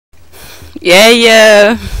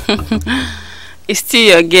Yeah. It's still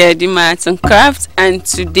your girl, the Arts and Craft, and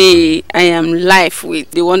today I am live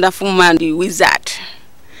with the wonderful man, the wizard.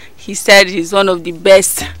 He said he's one of the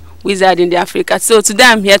best wizard in the Africa. So today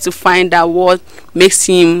I'm here to find out what makes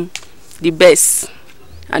him the best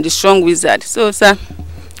and the strong wizard. So, sir,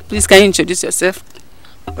 please can you introduce yourself?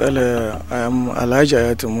 Well, I am Elijah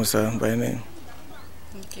Ayatu Musa by name.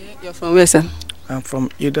 Okay, you're from where, sir? I'm from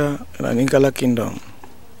Ida in an Ingala kingdom.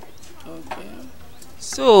 Okay.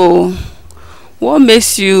 So, what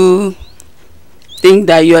makes you think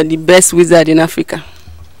that you are the best wizard in Africa?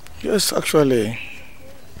 Yes, actually,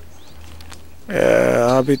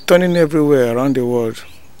 I'll be turning everywhere around the world,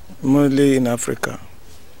 mostly in Africa.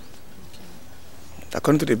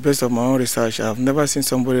 According to the best of my own research, I've never seen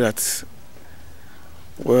somebody that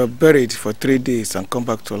were buried for 3 days and come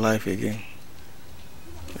back to life again.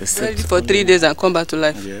 Buried for 3 days and come back to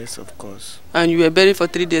life? Yes, of course. And you were buried for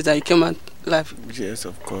 3 days and you came back to life? Yes,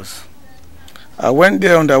 of course. I went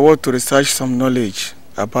there on the world to research some knowledge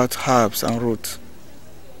about herbs and roots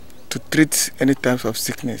to treat any types of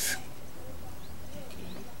sickness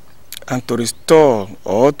and to restore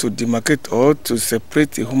or to demarcate or to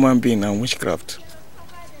separate a human being and witchcraft.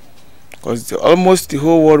 Because almost the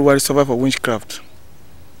whole world will suffer for witchcraft.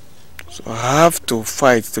 So I have to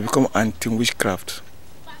fight to become anti-witchcraft.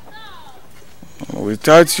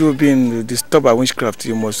 Without you being disturbed by witchcraft,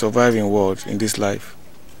 you must survive in world in this life.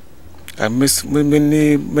 And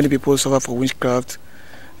many people suffer for witchcraft.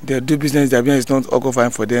 They do business, their business is not all fine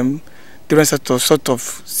for them. Different sort of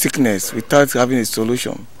sickness without having a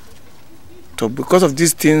solution. So because of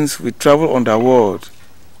these things, we travel on the world,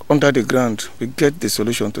 under the ground, we get the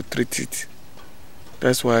solution to treat it.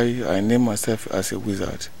 That's why I name myself as a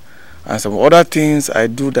wizard. And some other things I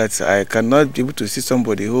do that I cannot be able to see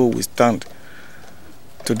somebody who will stand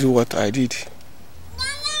to do what I did.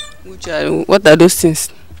 What are those things?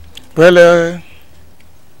 Well,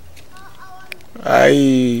 I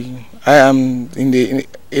am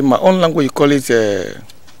in my own language. You call it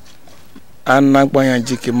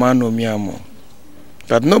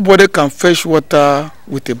that nobody can fetch water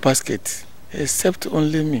with a basket except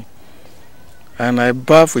only me. And I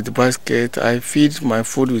bath with basket. I feed my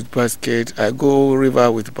food with basket. I go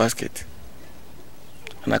river with basket,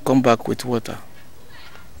 and I come back with water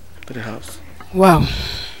to the house. Wow.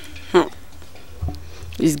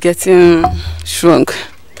 It's getting strong.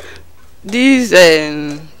 This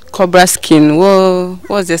cobra skin,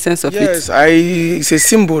 what's the sense of it? Yes, it's a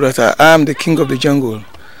symbol that I am the king of the jungle.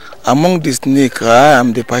 Among the snake, I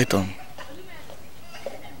am the python.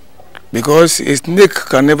 Because a snake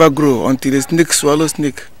can never grow until a snake swallows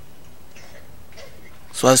snake.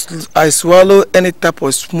 So I swallow any type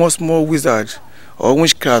of small wizard or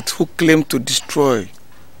witchcraft who claim to destroy.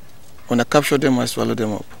 When I capture them, I swallow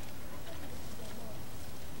them up.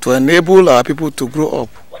 To enable our people to grow up,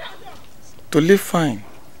 to live fine,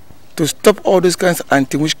 to stop all those kinds of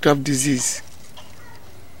anti-witchcraft disease.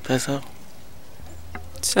 That's how.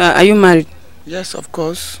 So, are you married? Yes, of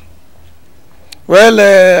course. Well,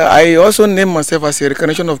 I also name myself as a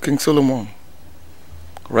reincarnation of King Solomon.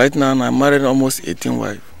 Right now, I'm married almost 18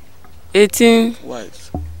 wives. 18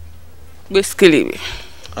 wives? Basically.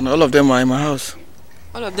 And all of them are in my house.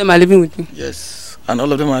 All of them are living with you? Yes. And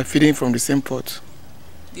all of them are feeding from the same pot.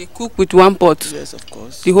 They cook with one pot? Yes, of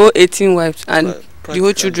course. The whole 18 wives and the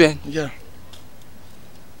whole children? Yeah.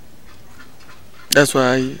 That's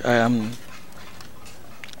why I am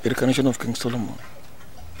a reincarnation of King Solomon.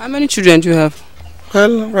 How many children do you have?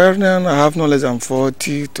 Well, right now I have no less than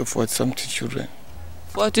 40 to 40-something children.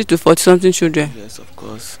 40 to 40-something children? Yes, of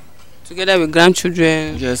course. Together with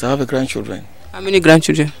grandchildren? Yes, I have a grandchildren. How many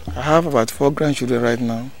grandchildren? I have about 4 grandchildren right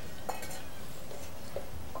now.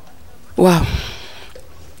 Wow.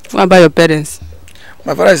 What about your parents?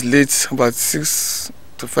 My father is late, about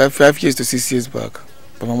 5 years to 6 years back.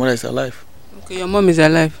 But my mother is alive. Okay, your mom is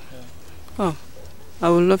alive? Yeah. Oh, I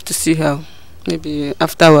would love to see her. Maybe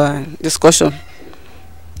after our discussion.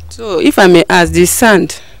 So, if I may ask, the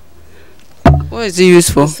sand, what is it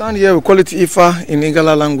used for? The sand here, we call it Ifa in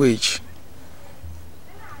Igala language.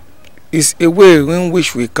 It's a way in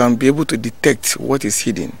which we can be able to detect what is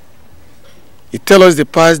hidden. It tells us the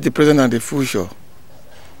past, the present, and the future.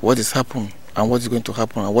 What is happening, and what is going to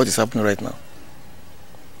happen, and what is happening right now.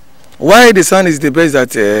 Why the sand is the best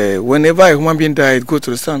that whenever a human being dies, it goes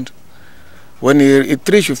to the sand. When a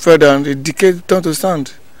tree should fall down, it decays, turn to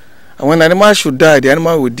sand. And when an animal should die, the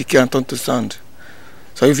animal will decay and turn to sand.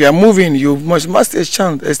 So if you are moving, you must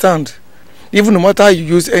stand. Even no matter how you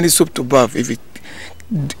use any soap to bath, if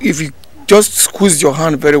you just squeeze your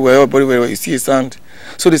hand very well, body very well, you see a sand.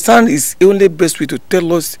 So the sand is the only best way to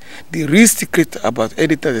tell us the real secret about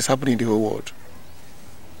anything that's happening in the whole world.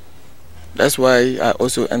 That's why I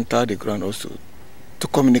also enter the ground also to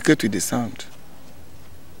communicate with the sand.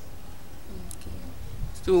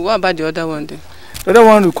 So what about the other one then? The other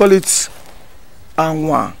one, we call it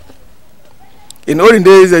anwa. In olden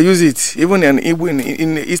days, they use it. Even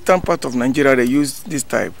in the eastern part of Nigeria, they use this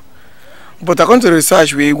type. But according to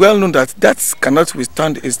research, we well know that that cannot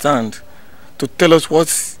withstand a sand to tell us what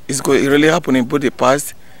is really happening in both the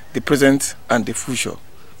past, the present, and the future.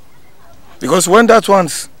 Because when that one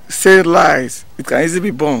say lies, it can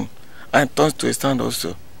easily be born and turns to a sand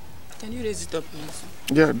also. Can you raise it up, please?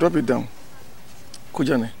 Yeah, drop it down.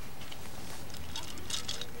 Kujane.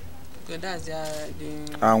 Okay, that's the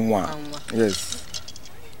Anwa. Yes.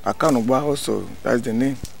 Akanugba also, that's the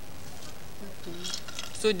name.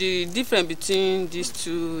 So the difference between these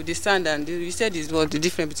two, the sand and you said is what the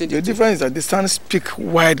difference between the difference is that the sand speak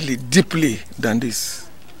widely, deeply than this.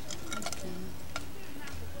 Okay.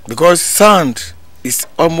 Because sand is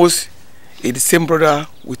almost the same brother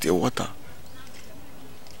with the water.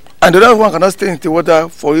 And the other one cannot stay in the water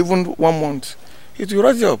for even 1 month. It will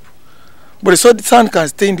rise up. But the sand can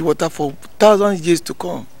stay in the water for 1,000 years to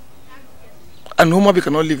come. And human being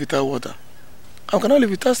cannot live without water. And cannot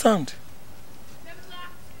live without sand.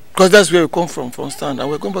 Because that's where we come from sand. And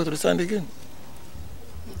we're going back to the sand again.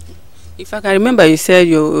 If I can remember, you said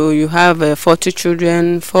you have 40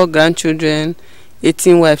 children, 4 grandchildren,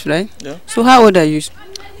 18 wives, right? Yeah. So how old are you?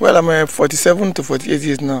 Well, I'm 47 to 48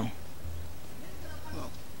 years now.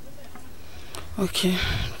 Okay.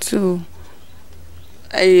 So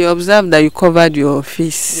I observed that you covered your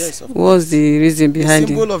face. Yes, of course. What's the reason behind it?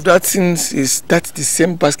 The symbol of that thing is that's the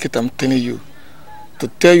same basket I'm telling you. To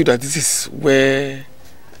tell you that this is where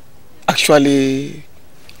actually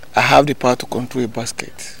I have the power to control a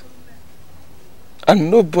basket.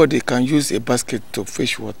 And nobody can use a basket to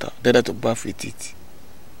fetch water, rather to bath with it.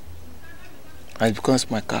 And it becomes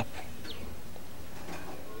my cap.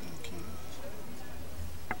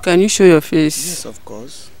 Can you show your face? Yes, of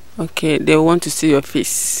course. Okay, they want to see your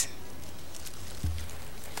face.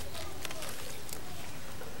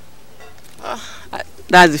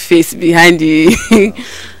 That's the face behind the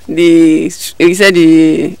you said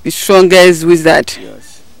the strongest wizard.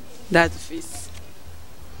 Yes. That's the face.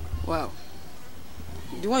 Wow.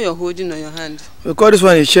 The one you're holding on your hand. We call this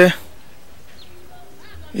one a chair.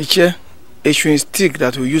 A chair. A chewing stick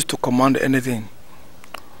that we use to command anything.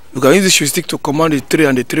 You can use the chewing stick to command the tree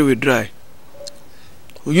and the tree will dry.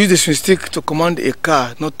 We use the chewing stick to command a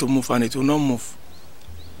car not to move and it will not move.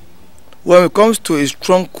 When it comes to a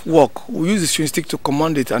strong walk, we use the chewing stick to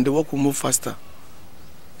command it and the walk will move faster.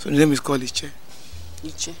 So the name is called Iche.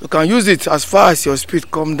 Iche. You can use it as far as your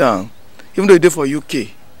speed come down. Even though you do for UK,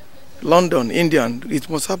 London, India, it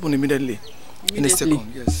must happen immediately. In a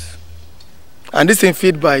second, yes. And this thing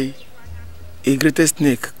feed by a greater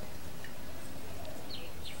snake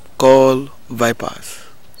called vipers.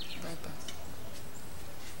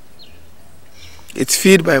 It's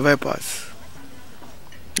feed by vipers.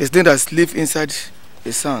 The snake that live inside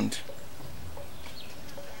the sand.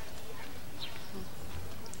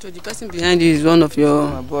 So the person behind you is one of your...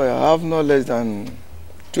 My boy, I have no less than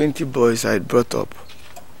 20 boys I brought up.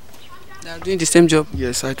 They are doing the same job?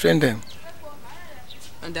 Yes, I train them.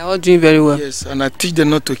 And they are all doing very well? Yes, and I teach them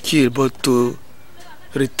not to kill, but to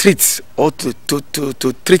retreat or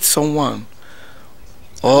to treat someone.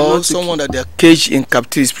 Or someone that they are caged in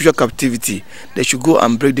captivity, spiritual captivity. They should go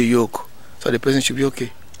and break the yoke. So the person should be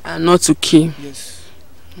okay. And not to kill? Yes.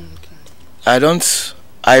 Okay.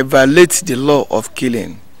 I violate the law of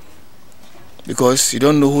killing. Because you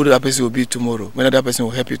don't know who that person will be tomorrow. Whether that person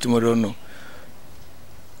will help you tomorrow or no.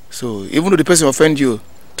 So even though the person offend you,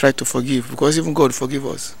 try to forgive. Because even God forgive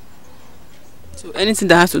us. So anything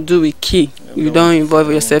that has to do with kill, you don't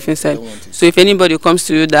involve yourself inside. So if anybody comes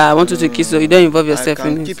to you that I want you to kill, so you don't involve yourself in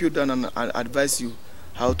it. I can keep you down and advise you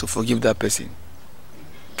how to forgive that person.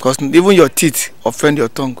 Because even your teeth offend your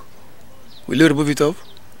tongue. Will you remove it off?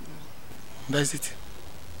 That's it.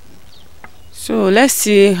 So let's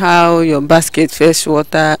see how your basket fetch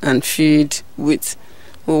water and feed with.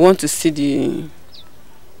 We want to see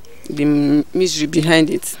the mystery behind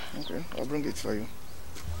it. Okay, I'll bring it for you.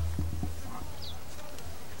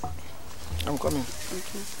 I'm coming.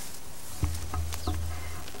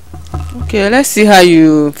 Okay, let's see how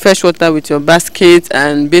you fetch water with your basket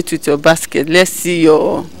and bathe with your basket. Let's see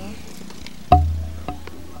your...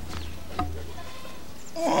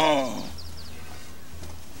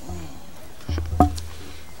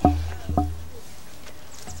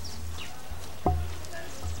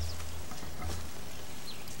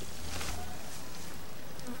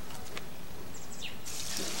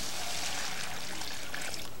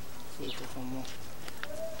 for more.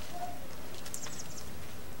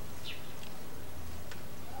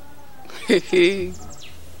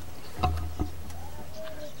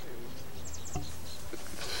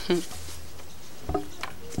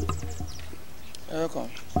 Welcome.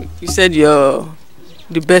 You said you're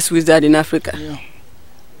the best wizard in Africa. Yeah.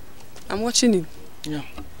 I'm watching it. Yeah.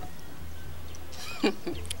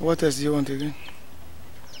 What else do you want again?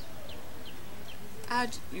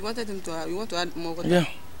 You wanted him to add, you want to add more water? Yeah.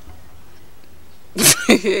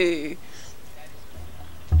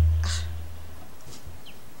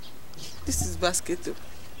 This is basket.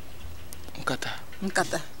 Nkata.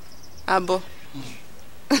 Nkata. Abo.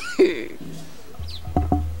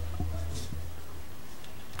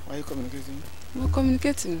 Why are you communicating? No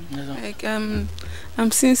communicating. Yes, Like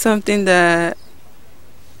I'm seeing something that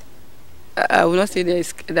I will not say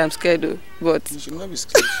that I'm scared of, but You should not be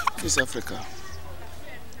scared. This is Africa.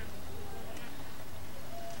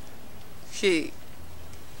 hey.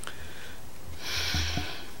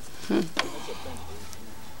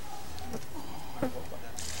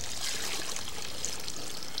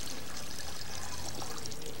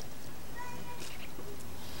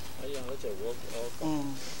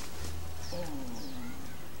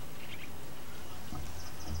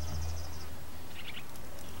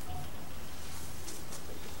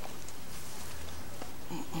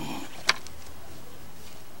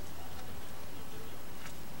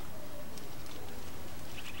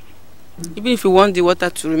 Even if you want the water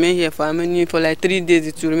to remain here for like 3 days,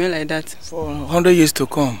 it will remain like that. For 100 years to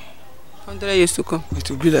come, 100 years to come. it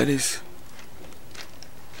will be like this.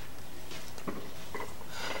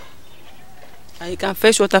 And you can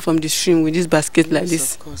fetch water from the stream with this basket like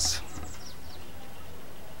this. Of course.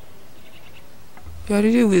 You are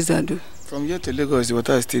really a wizard, though. From here to Lagos, the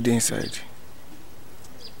water is still inside.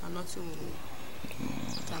 I'm not to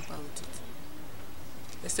tamper with it.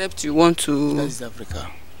 Except you want to. That is Africa.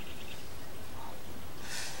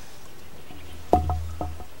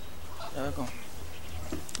 Welcome.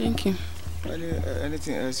 Thank you.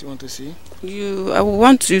 Anything else you want to see? I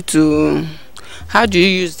want you to. How do you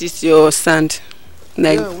use this your sand?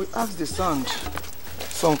 Like Yeah, we ask the sand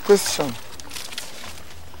some question,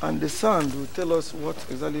 and the sand will tell us what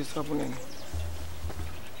exactly is happening.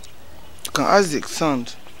 You can ask the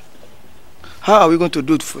sand, how are we going to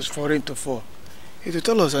do it for rain to fall? It will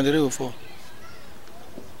tell us and the rain will fall.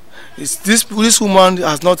 It's this woman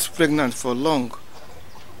has not pregnant for long.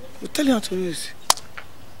 We'll tell you how to do it.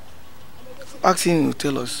 Ask him, will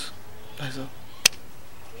tell us. That's all.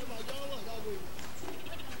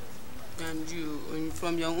 and you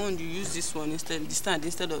from your own you use this one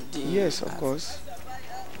instead of the Yes, of course.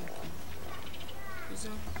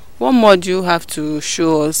 What more do you have to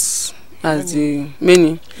show us as the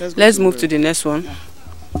menu? Let's move to the next one. Yeah.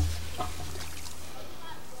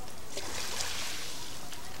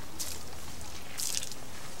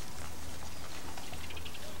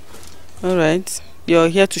 All right, you're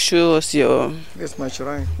here to show us your That's my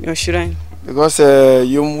shrine. shrine. Because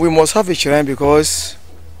we must have a shrine because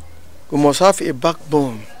we must have a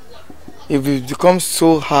backbone. If it becomes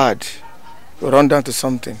so hard, we run down to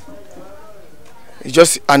something. It's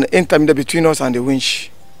just an intermediate between us and the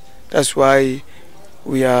winch. That's why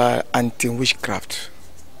we are anti-witchcraft.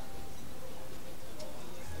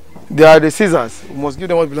 They are the scissors. We must give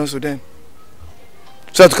them what belongs to them.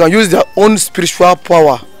 So that they can use their own spiritual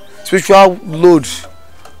power, spiritual load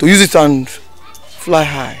to use it and fly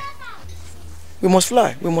high. We must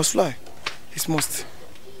fly. We must fly. It's must.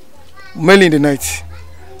 Mainly in the night.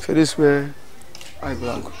 So this is where I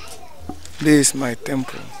belong. This is my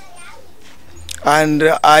temple. And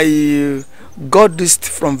I got this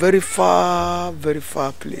from very far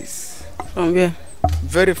place. From where?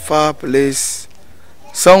 Very far place.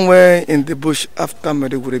 Somewhere in the bush after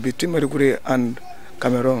Maiduguri, between Maiduguri and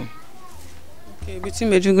Cameroon. Okay, between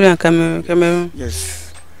Maiduguri and Cameroon.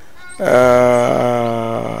 Yes.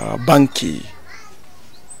 Banki.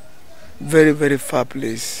 Very far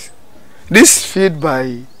place. This feed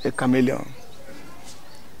by a chameleon.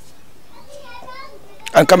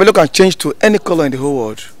 And chameleon can change to any color in the whole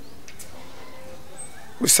world.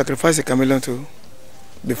 We sacrifice a chameleon too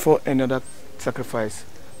before any other sacrifice.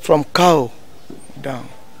 From cow down.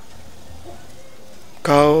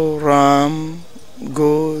 Cow, ram,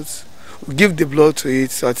 goats. We give the blood to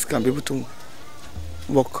it so that it can be able to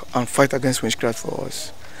work and fight against witchcraft for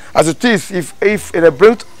us. As it is, if it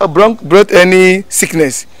brought any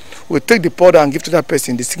sickness, we take the powder and give to that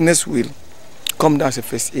person. The sickness will come down as a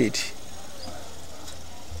first aid.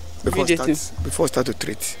 Before start to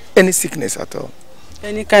treat any sickness at all.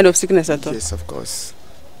 Any kind of sickness at all? Yes, of course.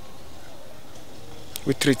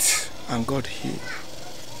 We treat and God heal.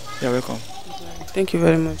 You're welcome. Thank you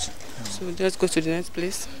very much. So let's go to the next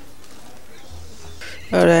place.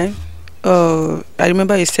 All right. I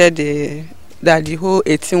remember you said that the whole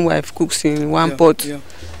 18 wife cooks in one pot. Yeah.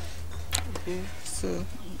 Okay. So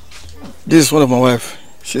This is one of my wife.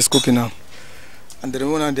 She's cooking now. And the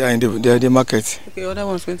one they are in the market. okay, other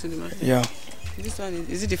one's going to the market. Yeah. This one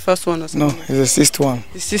is it the first one or something? No, it's the sixth one.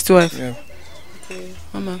 The sixth wife. Yeah. Okay.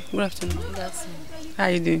 Mama, good afternoon. Good afternoon. How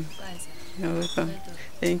are you doing? Fine, sir. You're welcome.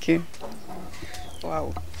 Thank you.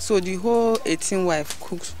 Wow. So the whole 18 wife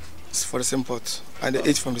cooks. It's for the same pot. And they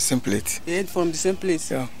eat from the same plate. They ate from the same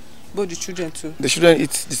place. Yeah. Both the children too. The children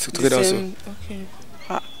eat this together also. Okay.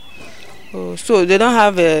 Oh, so they don't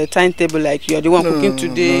have a timetable like you are the one cooking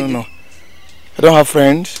today. No. They don't have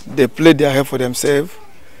friends. They play their hair for themselves.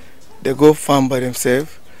 They go farm by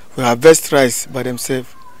themselves. We harvest rice by themselves.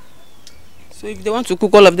 So if they want to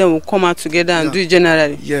cook, all of them will come out together and do it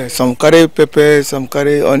generally. Yeah, some carry pepper, some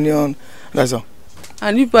carry onion. That's all.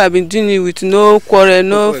 And people have been doing it with no quarrel,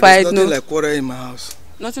 no fight, There's no. nothing like quarrel in my house.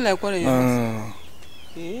 Nothing like quarrel in your house.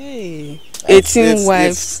 Hey. If 18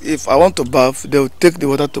 wives. If I want to bath, they will take the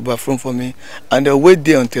water to bathroom for me, and they'll wait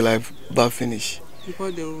there until I bath finish.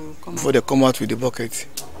 Before they will come Before they come out with the bucket.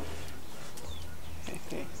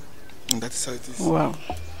 Okay. And that is how it is. Wow.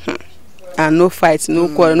 And no fights,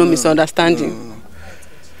 no quarrel, no misunderstanding. No.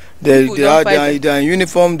 They are in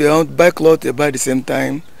uniform. They don't buy clothes. They buy the same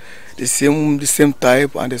time, the same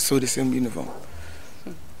type, and they sew the same uniform.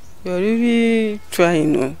 You're really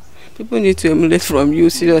trying, no? People need to emulate from you,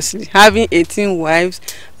 seriously. Having 18 wives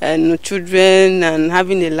and no children and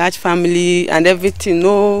having a large family and everything,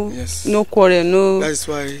 no quarrel, no. That's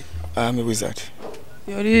why I am a wizard.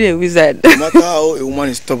 You're really a wizard. No matter how a woman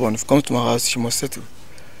is stubborn, if she comes to my house, she must settle.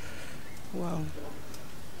 Wow.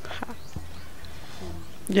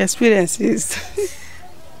 The experience is.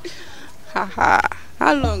 How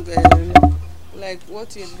long? Like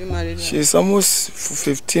what year did you marry? She's almost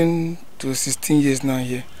 15 to 16 years now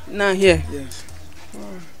here. Now here? Yes. Wow.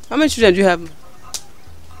 How many children do you have?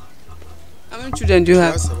 How many children do you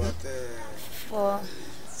have? About, Four.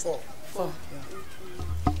 Four.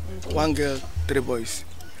 Yeah. One girl, 3 boys.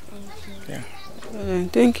 Okay. Yeah.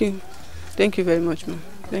 Thank you. Thank you very much, ma'am.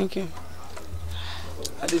 Thank you.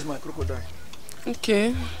 And this is my crocodile.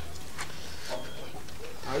 Okay.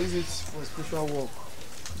 I use it for spiritual work.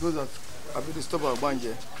 Those that have been disturbed by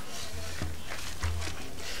Banje.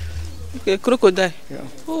 Okay, crocodile. Yeah.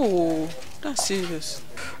 Oh, that's serious.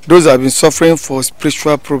 Those that have been suffering for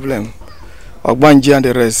spiritual problem, Ogbanje and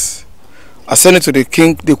the rest, I send it to the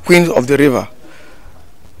queens of the river,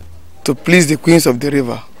 to please the queens of the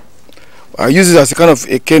river. I use it as a kind of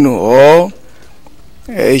a canoe or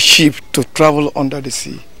a ship to travel under the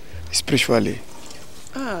sea spiritually.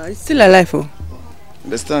 Ah, it's still alive, oh.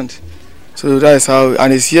 Understand? So that is how,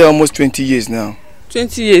 and it's here almost 20 years now.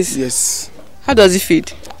 20 years? Yes. How does it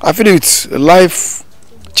feed? I feed it with live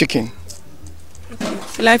chicken.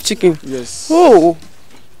 Live chicken? Yes. Oh!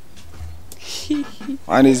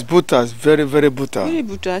 And it's butter, very, very butter. Very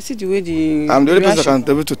butter. I see the way the. I'm the only person that can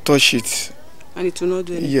be able to touch it. And it will not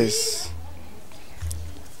do anything? Yes.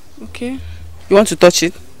 Okay. You want to touch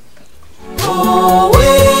it?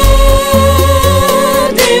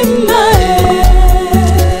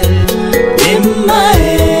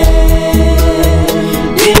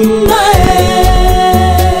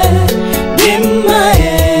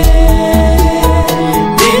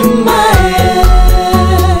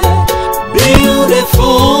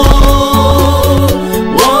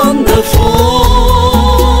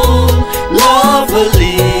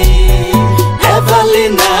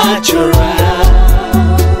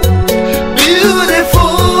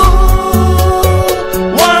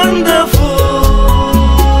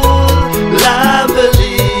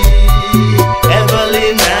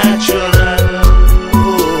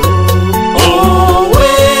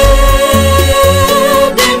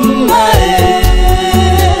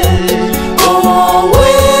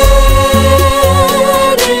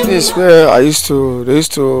 Where they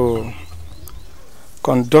used to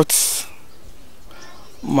conduct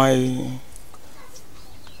my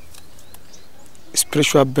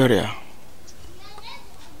spiritual burial.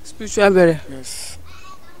 Spiritual burial? Yes.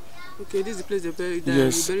 Okay, this is the place they bury you.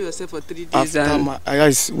 Yes. You bury yourself for 3 days.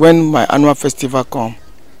 Yes, when my annual festival comes,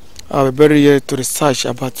 I will bury here to research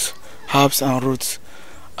about herbs and roots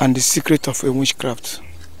and the secret of a witchcraft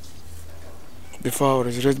before I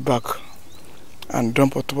resurrect back and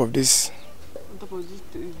dump on top of this. On top of this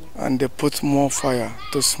tree. And they put more fire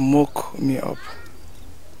to smoke me up.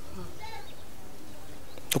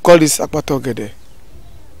 To call this Akpatogede.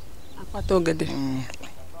 Akpatogede.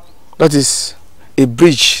 That is a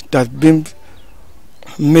bridge that been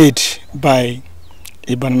made by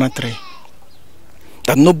a banana tree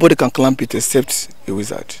that nobody can climb it except a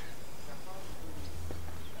wizard.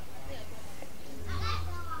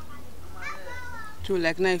 So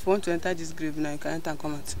like now, if you want to enter this grave now, you can enter and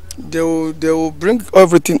come out. They will bring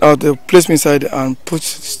everything out, they'll place me inside and put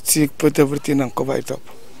stick, put everything and cover it up.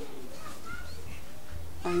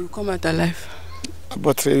 And you come out alive.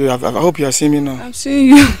 But I hope you are seeing me now. I'm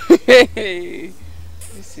seeing you.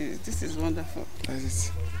 This is wonderful.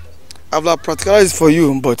 I've practicalized for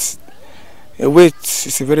you, but wait,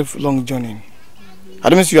 it's a very long journey. I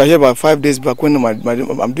don't mean you are here about 5 days back when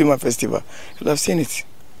I'm doing my festival. You'll have seen it.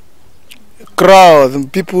 Crowds,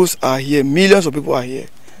 people are here, millions of people are here.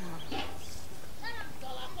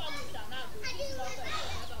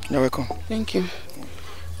 You're welcome. Thank you.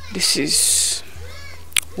 This is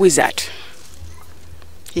wizard.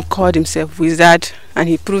 He called himself wizard and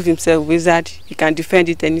he proved himself wizard. He can defend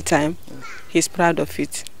it anytime. He's proud of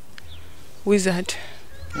it. Wizard.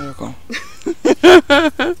 You're welcome.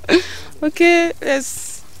 Okay,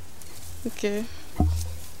 let's. Okay.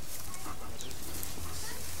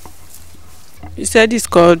 You said it's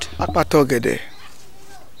called Apatogede.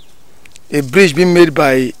 A bridge being made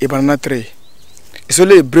by a banana tree. It's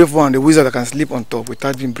only a brave one, the wizard that can sleep on top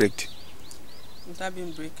without being breaked. Without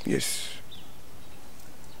being break? Yes.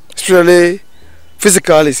 Spiritually,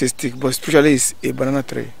 physically it's a stick, but spiritually it's a banana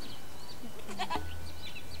tree.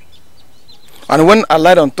 And when I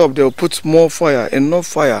light on top, they will put more fire, enough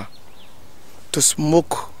fire to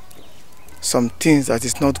smoke some things that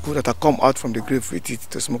is not good that have come out from the grave with it,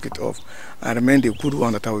 to smoke it off and remain the good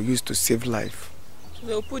one that I will use to save life. So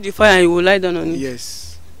they will put the fire and you will lie down on it?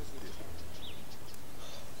 Yes.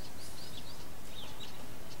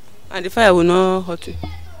 And the fire will not hurt you?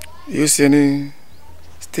 You see any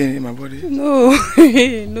stain in my body? No.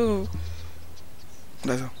 No.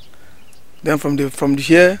 That's all. Then from the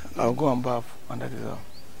here, I'll go and bath, and that is all.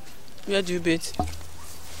 Where do you bathe?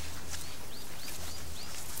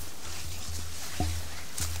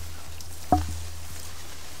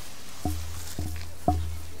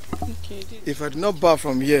 Okay. If I do not bath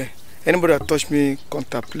from here, anybody that touch me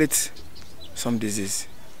contemplates some disease.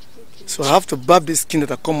 Okay. So I have to bath the skin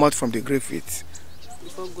that I come out from the grave with.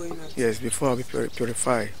 Before going out? Yes, before I'll be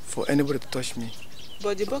purified for anybody to touch me.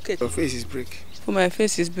 But the bucket? Your face is break. For my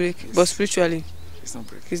face is break, yes. But spiritually? It's not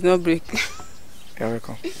break. It's not break. You're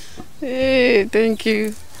welcome. Hey, thank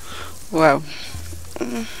you. Wow.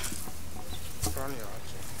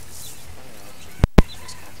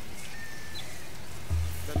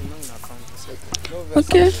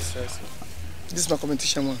 Okay. This is my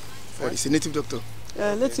commentation one. It's a native doctor.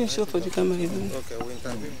 Let him show for the camera. Okay, we'll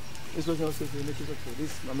interview. This was also a native doctor.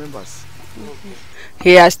 These are my members.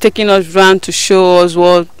 He has taken us round to show us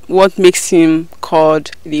what makes him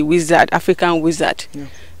called the wizard, African wizard, yeah.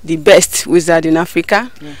 The best wizard in Africa.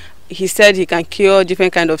 Yeah. He said he can cure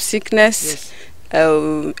different kind of sickness,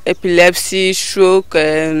 yes. Epilepsy, stroke,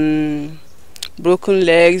 broken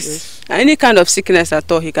legs, yes. Any kind of sickness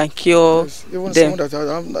at all, he can cure. Yes. Even them.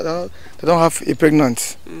 Someone that don't have a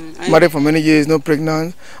pregnant, married for many years, not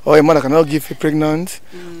pregnant, or a mother cannot give a pregnant,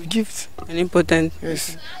 gift. An impotent.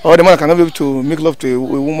 Yes. Or the man cannot be able to make love to a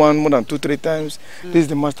woman more than 2-3 times. This is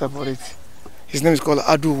the master for it. His name is called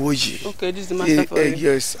Adu Woji. Okay, this is the master for it.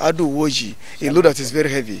 Yes, Adu Woji. A load that is very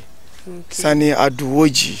heavy. Okay. Sani Adu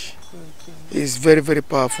Woji. Okay. Is very, very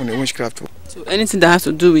powerful in witchcraft. So anything that has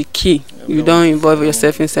to do with key, you don't involve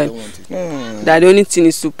yourself inside. That the only thing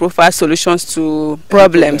is to provide solutions to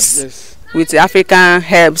problems. Yes. With African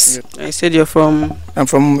herbs. Yes. I said you're from? I'm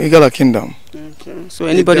from Igala Kingdom. Okay. So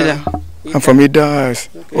anybody that? I'm from Ida,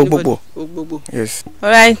 okay. Obobo. Yes.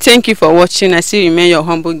 Alright, thank you for watching. I still remain your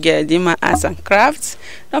humble girl, Dima Arts and Crafts.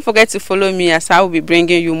 Don't forget to follow me as I will be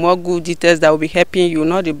bringing you more good details that will be helping you,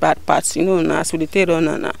 not the bad parts. You know, as we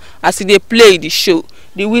as they play the show,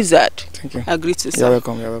 the wizard. Thank you. Agree to You're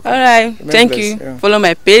welcome. You're welcome. Alright, thank you. Yeah. Follow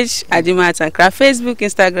my page, Dima Arts and Crafts, Facebook,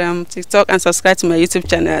 Instagram, TikTok, and subscribe to my YouTube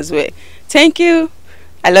channel as well. Thank you.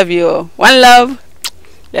 I love you all. One love.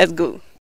 Let's go.